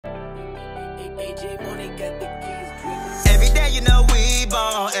Every day you know we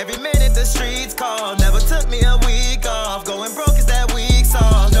ball, every minute the streets call. Never took me a week off, going broke is that week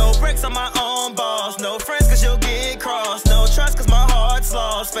sauce. No bricks on my own balls, no friends cause you'll get crossed. No trust cause my heart's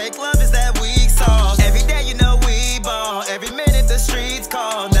lost, fake love is that weak sauce. Every day you know we ball, every minute the streets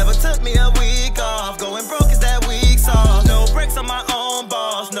call. Never took me a week off, going broke is that week sauce. No bricks on my own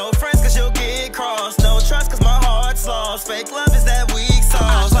balls, no friends cause you'll get crossed. No trust cause my heart's lost, fake love is that weak sauce.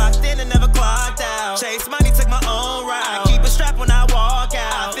 I clocked in and never clocked out, chase money, took my own route. Keep a strap when I walk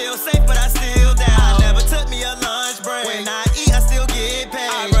out, I feel safe but I still doubt. Never took me a lunch break, when I eat I still get paid.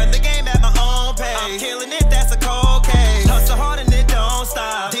 I run the game at my own pace, I'm killing it, that's a cold case. Hustle hard and it don't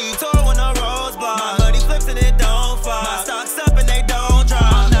stop, detour when the roads block. My money flips and it don't fall, my stocks up and they don't drop.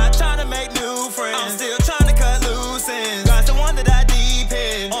 I'm not trying to make new friends, I'm still trying to cut loose ends. Got someone that I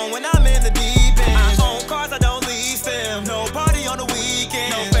depend on when I'm in the deep end. I own cars, I don't lease them, no party on the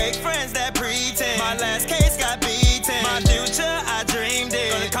weekend, no fake friends that pretend. My last case got beaten, my future I dreamed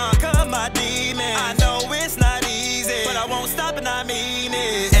it, gonna conquer my demons. I know it's not easy, but I won't stop and I mean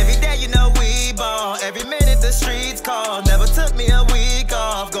it. Every day you know we ball, every minute the streets call. Never took me a week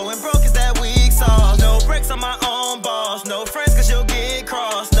off, going broke is that weak sauce. No bricks on my own balls, no friends cause you'll get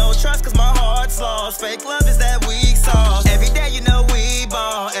crossed. No trust cause my heart's lost, fake love is that weak sauce. Every day you know we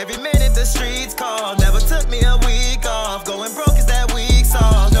ball, every minute the streets call. Never took me a week off, going broke is that weak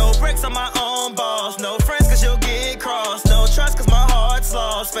sauce. No bricks on my own balls, no friends cause you'll get crossed. No trust cause my heart's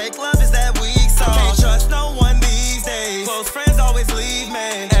lost, fake love is that weak sauce. Can't trust no one these days, close friends always leave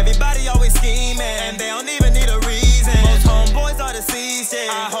me. Everybody always scheming, and they don't even need a reason. Most homeboys are deceased, yeah,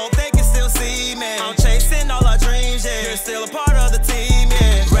 I hope they can still see me. I'm chasing all our dreams, yeah, you're still a part of the team,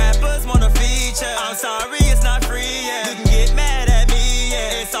 yeah. Rappers wanna feature, I'm sorry it's not free, yeah. You can get mad at me,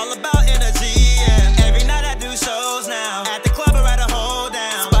 yeah, it's all about energy, yeah. Every night I do shows now, at the club or at a hold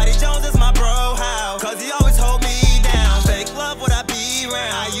down. Spidey Jones is my bro, how? Cause he always hold me down. Fake love would I be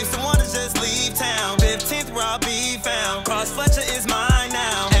around, I used to wanna just leave town. 15th where I'll be found, Cross Fletcher is mine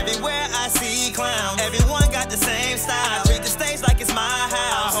now. Everywhere I see clowns, everyone got the same style. I treat the stage like it's my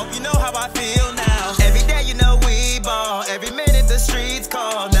house, I hope you know how I feel now. Every day you know we ball, every minute the streets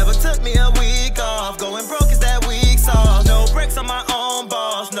call. Never took me a week off, going broke is that weak sauce. No bricks on my own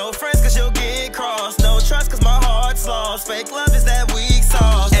balls, no friends cause you'll get crossed. No trust cause my heart's lost, fake love is that weak